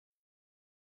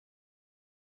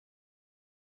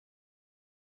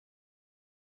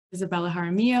Isabella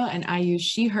Jaramillo, and I use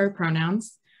she, her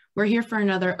pronouns. We're here for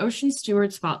another Ocean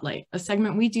Steward Spotlight, a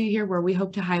segment we do here where we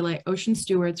hope to highlight ocean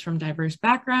stewards from diverse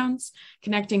backgrounds,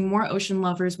 connecting more ocean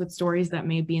lovers with stories that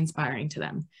may be inspiring to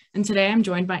them. And today I'm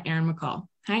joined by Erin McCall.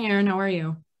 Hi, Erin, how are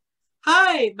you?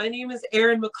 Hi, my name is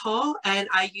Erin McCall, and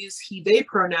I use he, they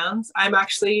pronouns. I'm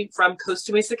actually from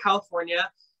Costa Mesa, California,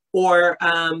 or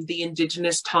the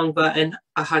indigenous Tongva and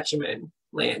Ahachiman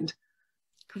land.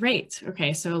 Great.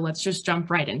 Okay, so let's just jump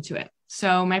right into it.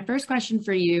 So my first question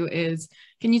for you is,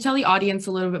 can you tell the audience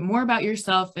a little bit more about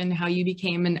yourself and how you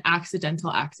became an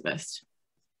accidental activist?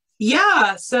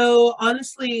 Yeah, so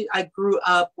honestly, I grew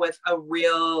up with a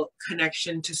real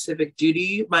connection to civic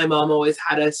duty. My mom always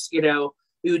had us,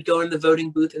 we would go in the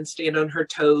voting booth and stand on her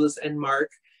toes and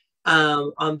mark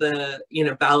on the,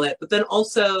 ballot. But then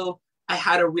also I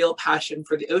had a real passion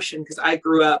for the ocean because I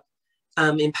grew up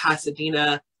in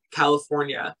Pasadena,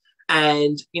 California.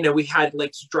 And, we had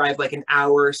like to drive like an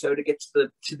hour or so to get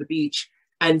to the beach.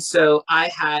 And so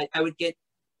I would get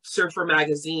Surfer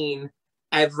magazine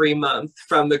every month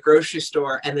from the grocery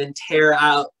store and then tear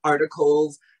out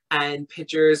articles and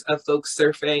pictures of folks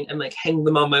surfing and like hang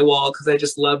them on my wall because I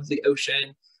just loved the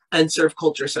ocean and surf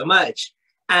culture so much.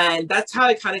 And that's how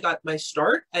I kind of got my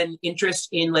start and interest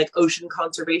in like ocean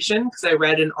conservation because I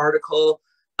read an article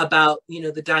about,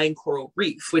 the dying coral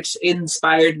reef, which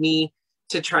inspired me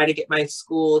to try to get my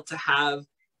school to have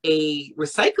a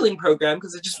recycling program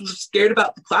because I just was scared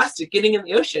about the plastic getting in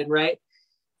the ocean, right?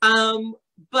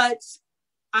 But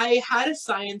I had a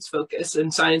science focus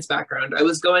and science background. I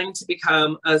was going to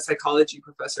become a psychology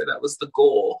professor. That was the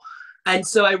goal. And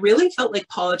so I really felt like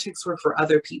politics were for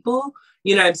other people.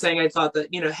 I'm saying I thought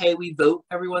that, hey, we vote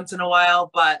every once in a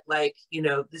while, but like,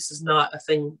 this is not a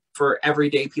thing for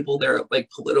everyday people. There are like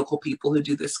political people who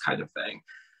do this kind of thing.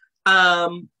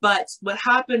 But what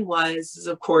happened is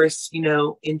of course, in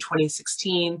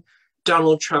 2016,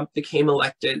 Donald Trump became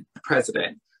elected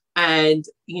president. And,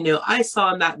 I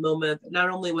saw in that moment that not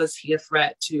only was he a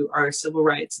threat to our civil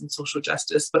rights and social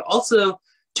justice, but also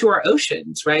to our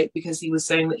oceans, right? Because he was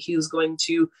saying that he was going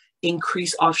to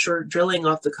increase offshore drilling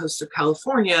off the coast of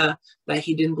California, that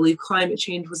he didn't believe climate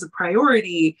change was a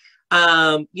priority,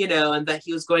 and that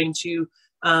he was going to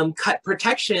cut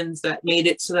protections that made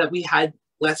it so that we had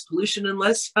less pollution and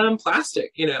less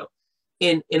plastic,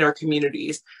 in our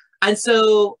communities. And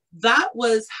so that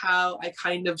was how I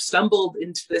kind of stumbled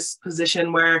into this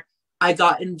position where I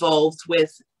got involved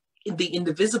with the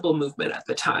Indivisible movement at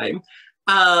the time.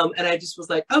 And I just was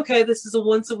like, okay, this is a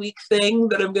once a week thing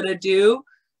that I'm going to do,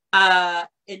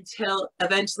 until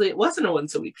eventually it wasn't a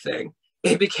once a week thing.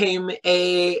 It became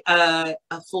a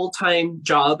full-time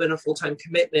job and a full-time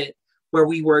commitment where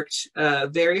we worked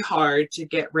very hard to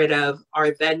get rid of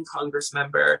our then Congress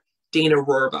member, Dana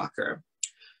Rohrabacher.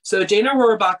 So Dana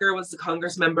Rohrabacher was the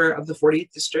Congress member of the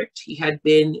 40th District. He had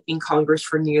been in Congress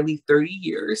for nearly 30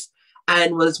 years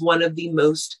and was one of the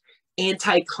most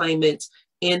anti-climate,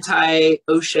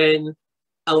 anti-ocean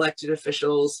elected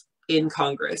officials in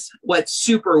Congress. What's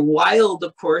super wild,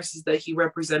 of course, is that he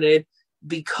represented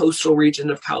the coastal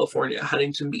region of California,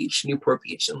 Huntington Beach, Newport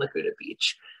Beach, and Laguna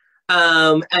Beach.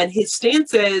 And his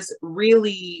stances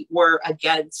really were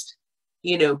against,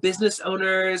 business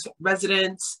owners,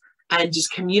 residents, and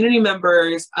just community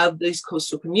members of these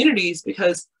coastal communities,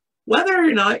 because whether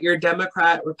or not you're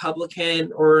Democrat,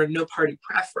 Republican, or no party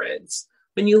preference,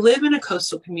 when you live in a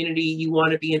coastal community, you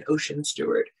want to be an ocean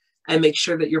steward and make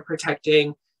sure that you're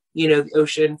protecting, the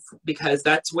ocean, because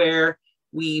that's where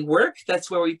we work, that's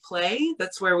where we play,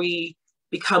 that's where we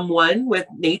become one with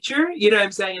nature, what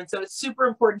I'm saying? And so it's super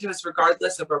important to us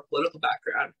regardless of our political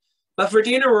background. But for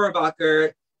Dana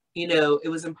Rohrabacher, it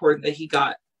was important that he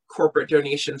got corporate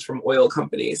donations from oil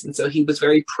companies. And so he was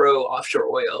very pro offshore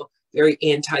oil, very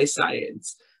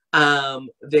anti-science,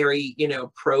 very,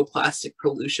 pro plastic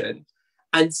pollution.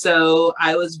 And so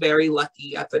I was very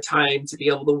lucky at the time to be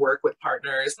able to work with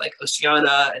partners like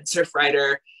Oceana and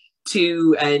Surfrider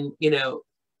and,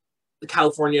 the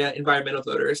California Environmental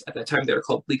Voters. At that time, they were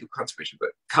called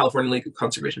California League of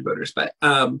Conservation Voters. But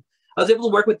I was able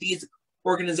to work with these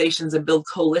organizations and build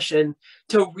coalition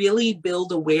to really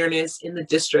build awareness in the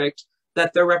district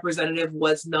that their representative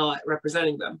was not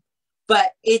representing them.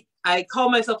 But I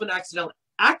call myself an accidental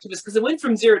activist because it went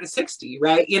from 0 to 60,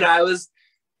 right? I was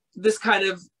this kind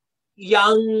of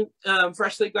young,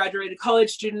 freshly graduated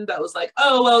college student that was like,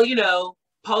 oh, well,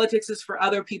 politics is for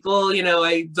other people,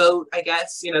 I vote, I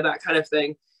guess, that kind of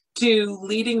thing, to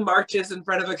leading marches in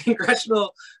front of a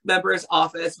congressional member's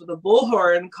office with a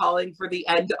bullhorn calling for the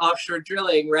end to offshore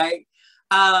drilling, right?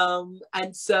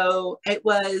 And so it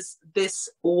was this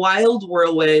wild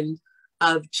whirlwind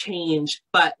of change,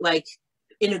 but like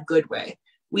in a good way.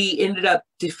 We ended up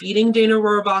defeating Dana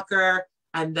Rohrabacher,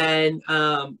 and then,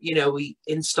 we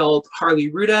installed Harley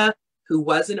Ruda, who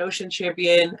was an ocean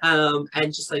champion,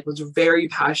 and just like was very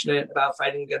passionate about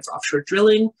fighting against offshore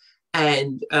drilling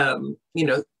and,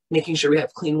 making sure we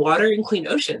have clean water and clean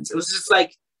oceans. It was just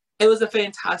like, it was a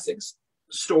fantastic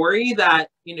story that,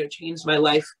 changed my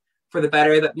life for the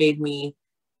better, that made me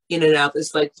in and out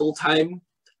this like full-time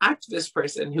activist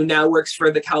person who now works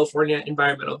for the California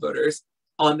Environmental Voters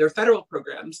on their federal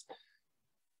programs.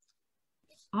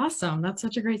 Awesome. That's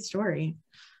such a great story.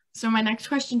 So my next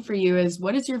question for you is,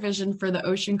 what is your vision for the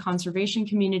ocean conservation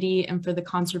community and for the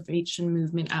conservation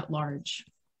movement at large?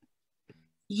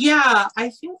 Yeah, I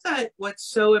think that what's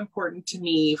so important to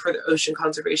me for the ocean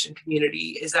conservation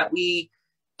community is that we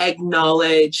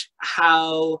acknowledge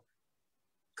how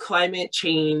climate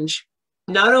change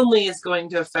not only is going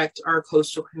to affect our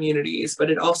coastal communities, but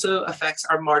it also affects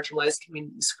our marginalized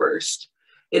communities first.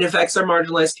 It affects our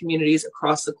marginalized communities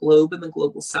across the globe and the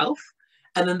global south.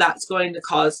 And then that's going to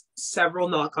cause several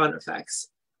knock-on effects.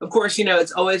 Of course,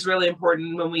 it's always really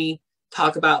important when we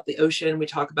talk about the ocean, we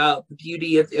talk about the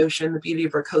beauty of the ocean, the beauty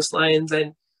of our coastlines,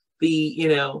 and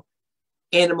the,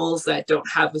 animals that don't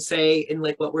have a say in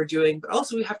like what we're doing. But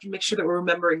also we have to make sure that we're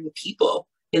remembering the people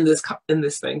in this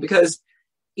thing, because,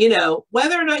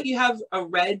 whether or not you have a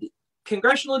red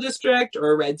congressional district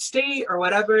or a red state or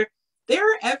whatever, there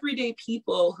are everyday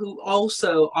people who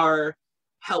also are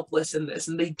helpless in this,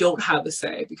 and they don't have a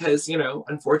say because,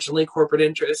 unfortunately, corporate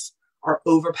interests are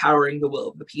overpowering the will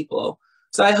of the people.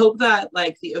 So I hope that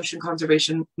like the ocean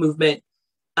conservation movement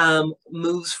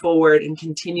moves forward and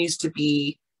continues to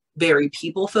be very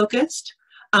people focused,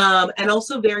 and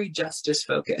also very justice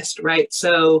focused, right?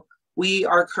 So we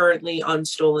are currently on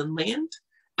stolen land.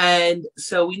 And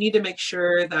so we need to make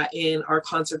sure that in our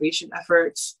conservation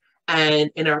efforts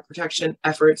and in our protection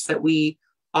efforts that we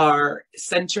are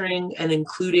centering and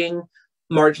including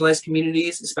marginalized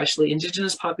communities, especially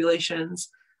indigenous populations,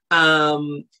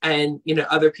 and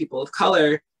other people of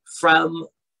color.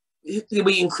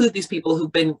 We include these people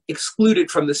who've been excluded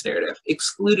from this narrative,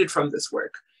 excluded from this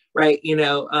work, right?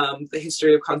 The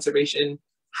history of conservation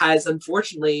has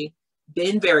unfortunately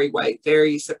been very white,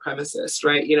 very supremacist,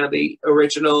 right? The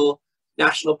original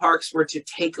national parks were to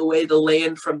take away the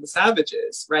land from the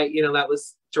savages, right? That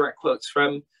was direct quotes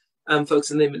from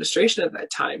folks in the administration at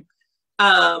that time.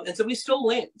 And so we stole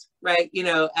land, right? In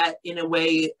a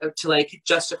way to like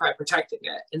justify protecting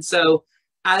it. And so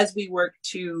as we work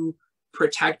to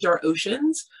protect our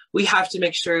oceans, we have to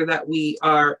make sure that we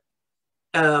are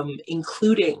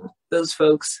including those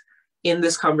folks in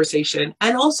this conversation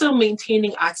and also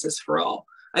maintaining access for all.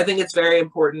 I think it's very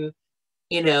important.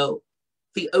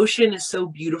 The ocean is so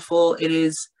beautiful. It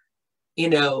is,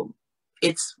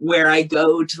 it's where I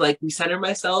go to like recenter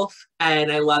myself,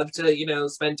 and I love to,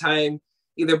 spend time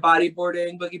either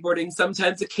bodyboarding, boogie boarding,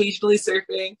 sometimes occasionally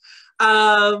surfing.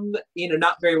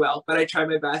 Not very well, but I try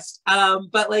my best.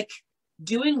 But like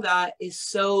doing that is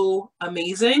so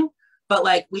amazing. But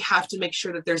like we have to make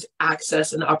sure that there's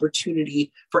access and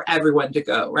opportunity for everyone to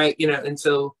go, right? And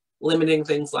so limiting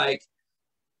things like,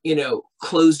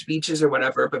 closed beaches or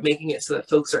whatever, but making it so that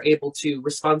folks are able to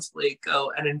responsibly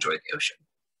go and enjoy the ocean.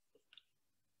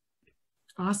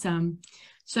 Awesome.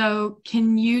 So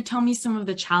can you tell me some of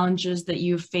the challenges that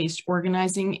you've faced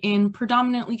organizing in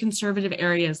predominantly conservative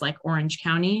areas like Orange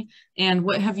County, and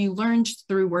what have you learned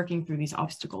through working through these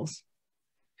obstacles?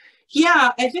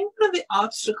 Yeah, I think one of the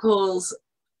obstacles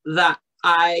that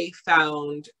I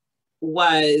found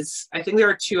was, I think there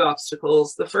are two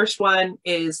obstacles. The first one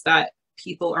is that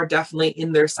people are definitely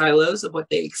in their silos of what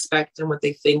they expect and what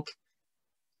they think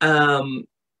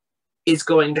is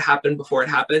going to happen before it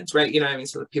happens, right?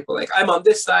 So people are like, I'm on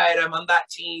this side, I'm on that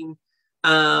team.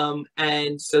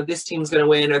 And so this team's going to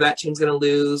win or that team's going to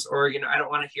lose, or, I don't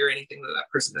want to hear anything that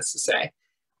person has to say.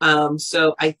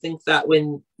 So I think that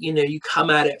when, you come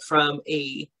at it from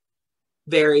a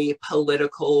very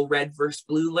political red versus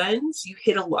blue lens, you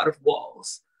hit a lot of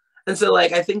walls. And so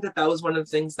like, I think that was one of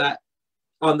the things that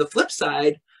on the flip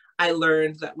side, I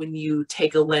learned that when you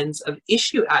take a lens of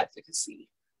issue advocacy,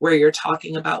 where you're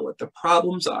talking about what the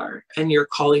problems are and you're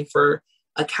calling for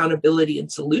accountability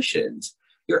and solutions,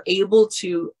 you're able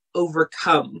to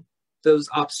overcome those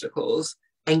obstacles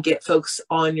and get folks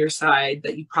on your side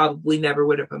that you probably never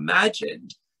would have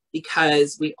imagined,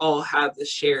 because we all have the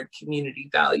shared community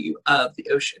value of the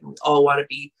ocean. We all want to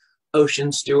be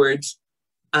ocean stewards,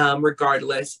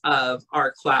 regardless of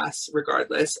our class,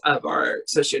 regardless of our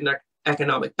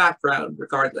socioeconomic background,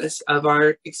 regardless of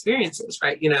our experiences,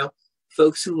 right?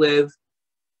 Folks who live,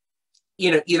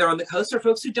 either on the coast or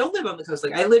folks who don't live on the coast.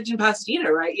 Like I lived in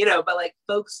Pasadena, right? But like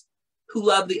folks who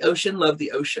love the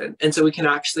ocean. And so we can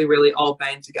actually really all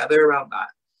band together around that.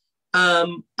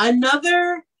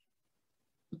 Another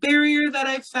barrier that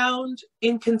I've found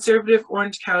in conservative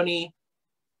Orange County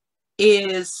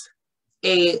is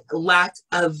a lack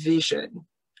of vision.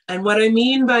 And what I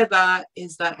mean by that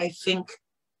is that I think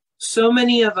so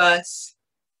many of us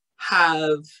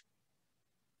have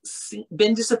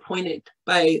been disappointed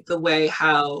by the way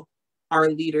how our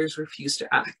leaders refuse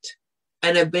to act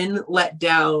and have been let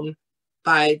down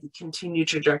by the continued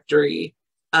trajectory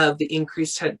of the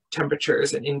increased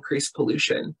temperatures and increased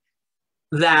pollution,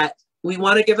 that we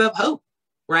want to give up hope,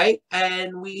 right?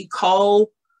 And we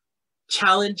call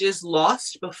challenges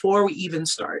lost before we even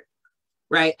start,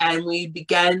 right? And we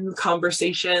begin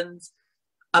conversations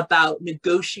about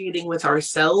negotiating with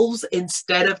ourselves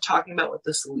instead of talking about what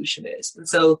the solution is. And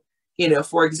so,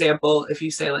 for example, if you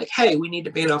say like, hey, we need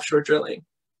to ban offshore drilling,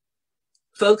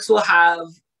 folks will have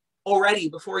already,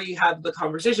 before you have the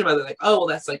conversation about it, like, oh, well,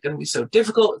 that's like going to be so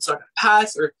difficult, it's not going to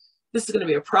pass, or this is going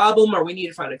to be a problem, or we need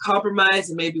to find a compromise,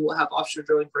 and maybe we'll have offshore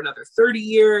drilling for another 30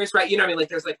 years, right? What I mean? Like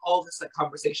there's like all this like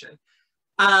conversation.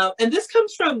 And this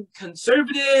comes from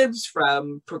conservatives,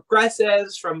 from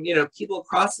progressives, from, people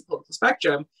across the political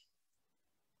spectrum.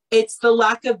 It's the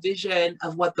lack of vision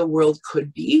of what the world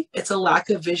could be. It's a lack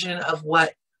of vision of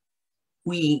what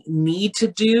we need to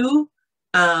do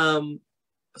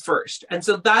first. And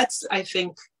so that's, I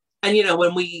think, and,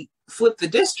 when we flipped the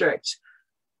district,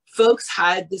 folks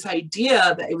had this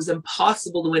idea that it was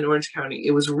impossible to win Orange County.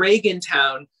 It was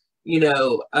Reagantown, Dana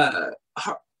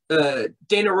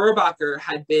Rohrabacher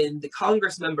had been the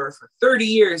Congress member for 30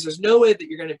 years. There's no way that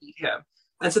you're going to beat him.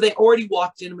 And so they already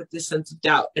walked in with this sense of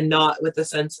doubt and not with a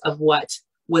sense of what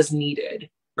was needed,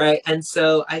 right? And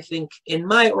so I think in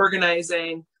my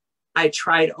organizing, I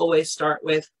try to always start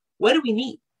with, what do we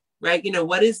need, right?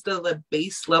 What is the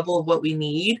base level of what we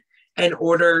need in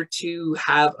order to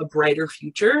have a brighter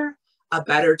future, a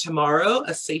better tomorrow,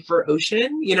 a safer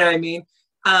ocean, what I mean?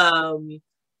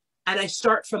 And I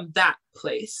start from that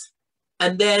place.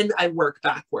 And then I work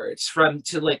backwards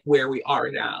to like where we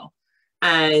are now.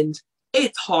 And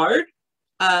it's hard.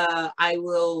 I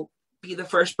will be the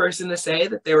first person to say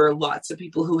that there were lots of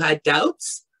people who had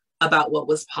doubts about what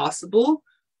was possible.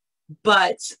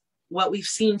 But what we've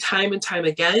seen time and time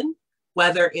again,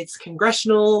 whether it's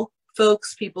congressional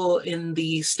folks, people in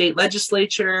the state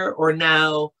legislature, or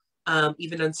now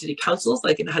even on city councils,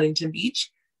 like in Huntington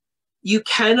Beach, you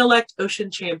can elect ocean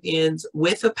champions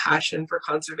with a passion for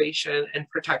conservation and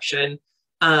protection.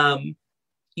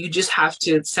 You just have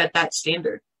to set that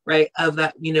standard, right? Of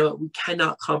that, we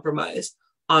cannot compromise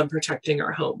on protecting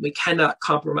our home. We cannot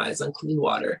compromise on clean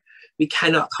water. We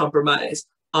cannot compromise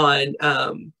on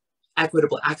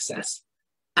equitable access.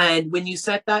 And when you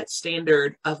set that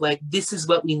standard of like, this is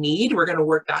what we need, we're going to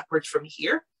work backwards from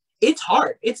here. It's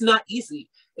hard. It's not easy.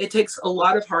 It takes a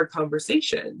lot of hard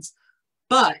conversations.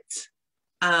 But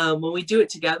when we do it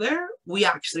together, we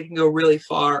actually can go really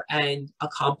far and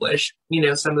accomplish,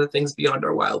 some of the things beyond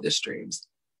our wildest dreams.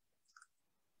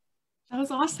 That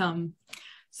was awesome.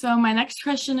 So my next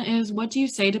question is, what do you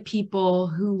say to people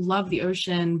who love the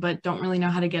ocean but don't really know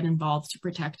how to get involved to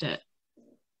protect it?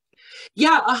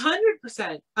 Yeah,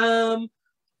 100%.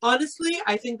 Honestly,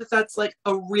 I think that that's like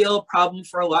a real problem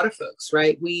for a lot of folks,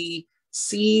 right? We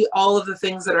see all of the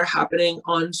things that are happening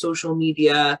on social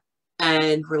media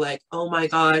and we're like, oh my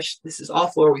gosh, this is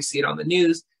awful. Or we see it on the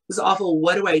news. This is awful.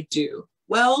 What do I do?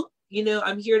 Well,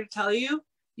 I'm here to tell you,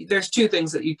 there's two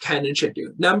things that you can and should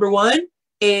do. Number one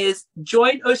is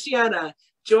join Oceana,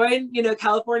 join,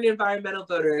 California Environmental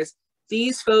Voters.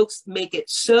 These folks make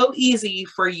it so easy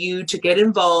for you to get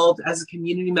involved as a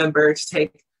community member, to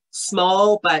take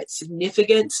small but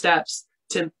significant steps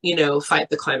to, fight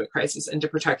the climate crisis and to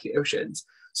protect the oceans.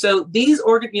 So these,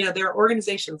 there are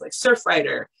organizations like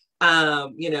Surfrider,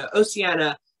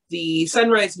 Oceana, the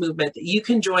Sunrise Movement that you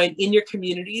can join in your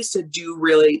communities to do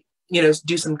really,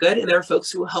 do some good. And there are folks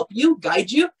who will help you,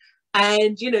 guide you,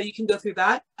 and, you can go through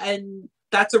that. And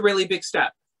that's a really big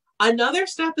step. Another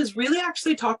step is really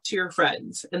actually talk to your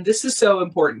friends. And this is so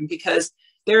important because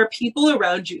there are people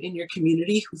around you in your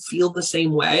community who feel the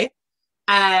same way.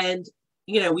 And,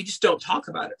 we just don't talk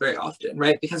about it very often,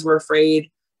 right? Because we're afraid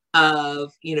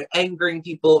of, angering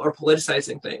people or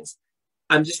politicizing things.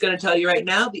 I'm just going to tell you right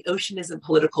now, the ocean isn't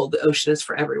political. The ocean is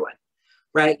for everyone,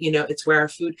 right? It's where our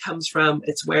food comes from.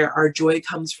 It's where our joy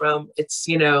comes from. It's,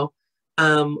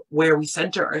 where we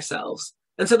center ourselves.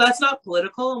 And so that's not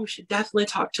political. And we should definitely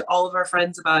talk to all of our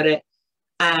friends about it.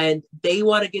 and they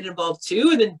want to get involved too,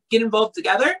 and then get involved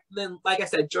together, then, like I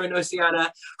said, join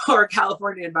Oceana or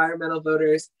California Environmental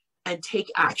Voters and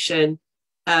take action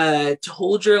to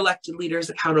hold your elected leaders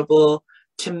accountable,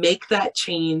 to make that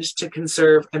change to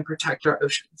conserve and protect our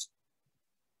oceans.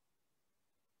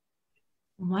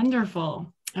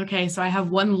 Wonderful. Okay, so I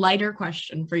have one lighter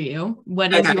question for you.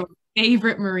 What is your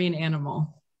favorite marine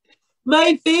animal?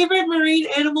 My favorite marine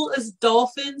animal is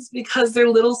dolphins because they're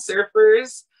little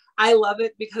surfers. I love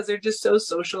it because they're just so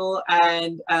social,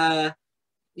 and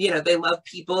they love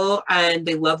people and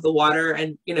they love the water,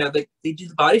 and they do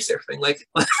the body surfing like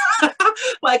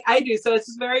like I do. So it's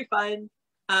just very fun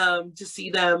to see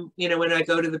them, when I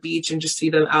go to the beach and just see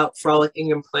them out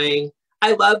frolicking and playing.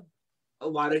 I love a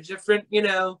lot of different,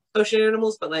 ocean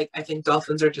animals, but like I think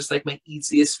dolphins are just like my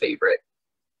easiest favorite.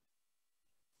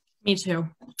 Me too.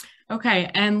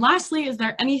 Okay, and lastly, is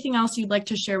there anything else you'd like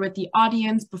to share with the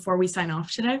audience before we sign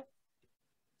off today?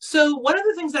 So one of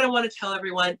the things that I want to tell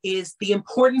everyone is the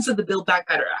importance of the Build Back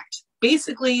Better Act.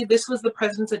 Basically, this was the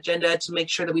president's agenda to make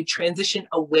sure that we transition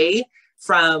away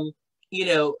from,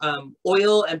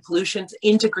 oil and pollutions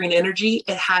into green energy.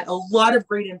 It had a lot of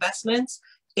great investments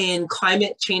in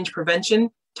climate change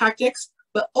prevention tactics,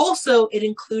 but also it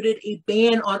included a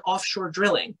ban on offshore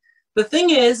drilling. The thing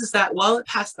is that while it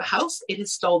passed the House, it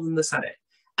is stalled in the Senate.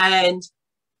 And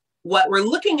what we're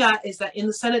looking at is that in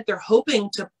the Senate, they're hoping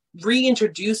to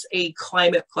reintroduce a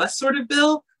climate plus sort of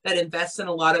bill that invests in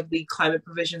a lot of the climate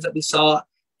provisions that we saw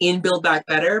in Build Back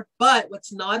Better. But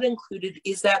what's not included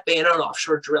is that ban on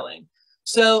offshore drilling.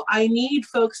 So I need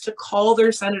folks to call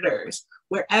their senators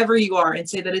wherever you are and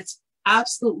say that it's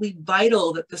absolutely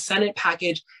vital that the Senate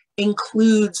package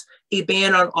includes a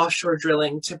ban on offshore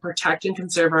drilling to protect and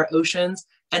conserve our oceans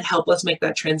and help us make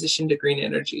that transition to green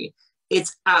energy.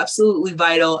 It's absolutely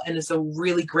vital, and it's a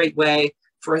really great way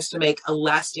for us to make a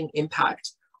lasting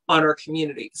impact on our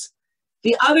communities.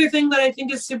 The other thing that I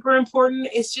think is super important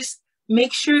is just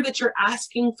make sure that you're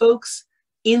asking folks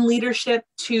in leadership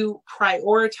to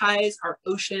prioritize our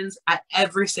oceans at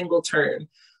every single turn.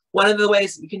 One of the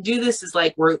ways you can do this is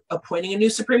like we're appointing a new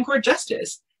Supreme Court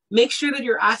justice. Make sure that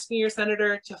you're asking your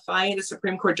senator to find a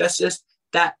Supreme Court justice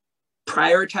that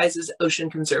prioritizes ocean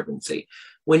conservancy.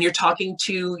 When you're talking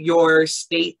to your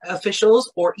state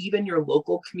officials or even your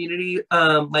local community,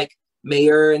 like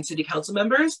mayor and city council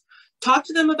members, talk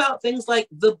to them about things like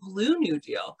the Blue New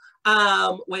Deal,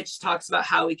 which talks about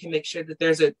how we can make sure that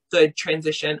there's a good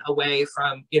transition away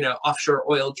from, offshore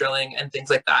oil drilling and things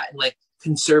like that, and like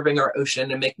conserving our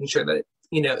ocean and making sure that,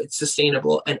 it's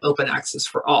sustainable and open access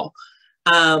for all.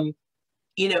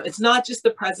 It's not just the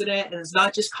president and it's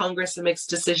not just Congress that makes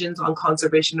decisions on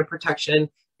conservation and protection.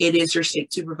 It is your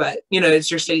state supervisor, it's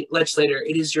your state legislator,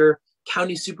 it is your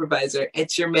county supervisor,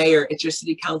 it's your mayor, it's your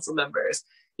city council members.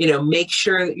 Make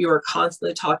sure that you are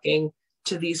constantly talking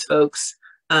to these folks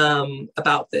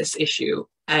about this issue.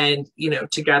 And,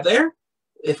 together,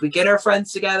 if we get our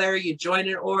friends together, you join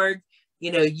an org,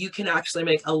 you can actually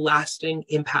make a lasting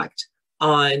impact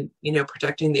on,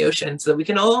 protecting the ocean so that we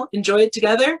can all enjoy it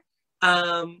together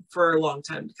for a long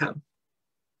time to come.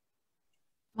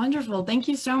 Wonderful. Thank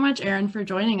you so much, Erin, for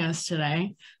joining us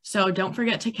today. So don't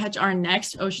forget to catch our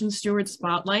next Ocean Steward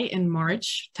Spotlight in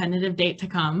March, tentative date to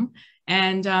come.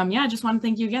 And I just want to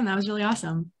thank you again. That was really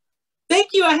awesome.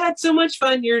 Thank you. I had so much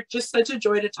fun. You're just such a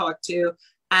joy to talk to.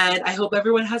 And I hope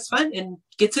everyone has fun and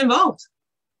gets involved.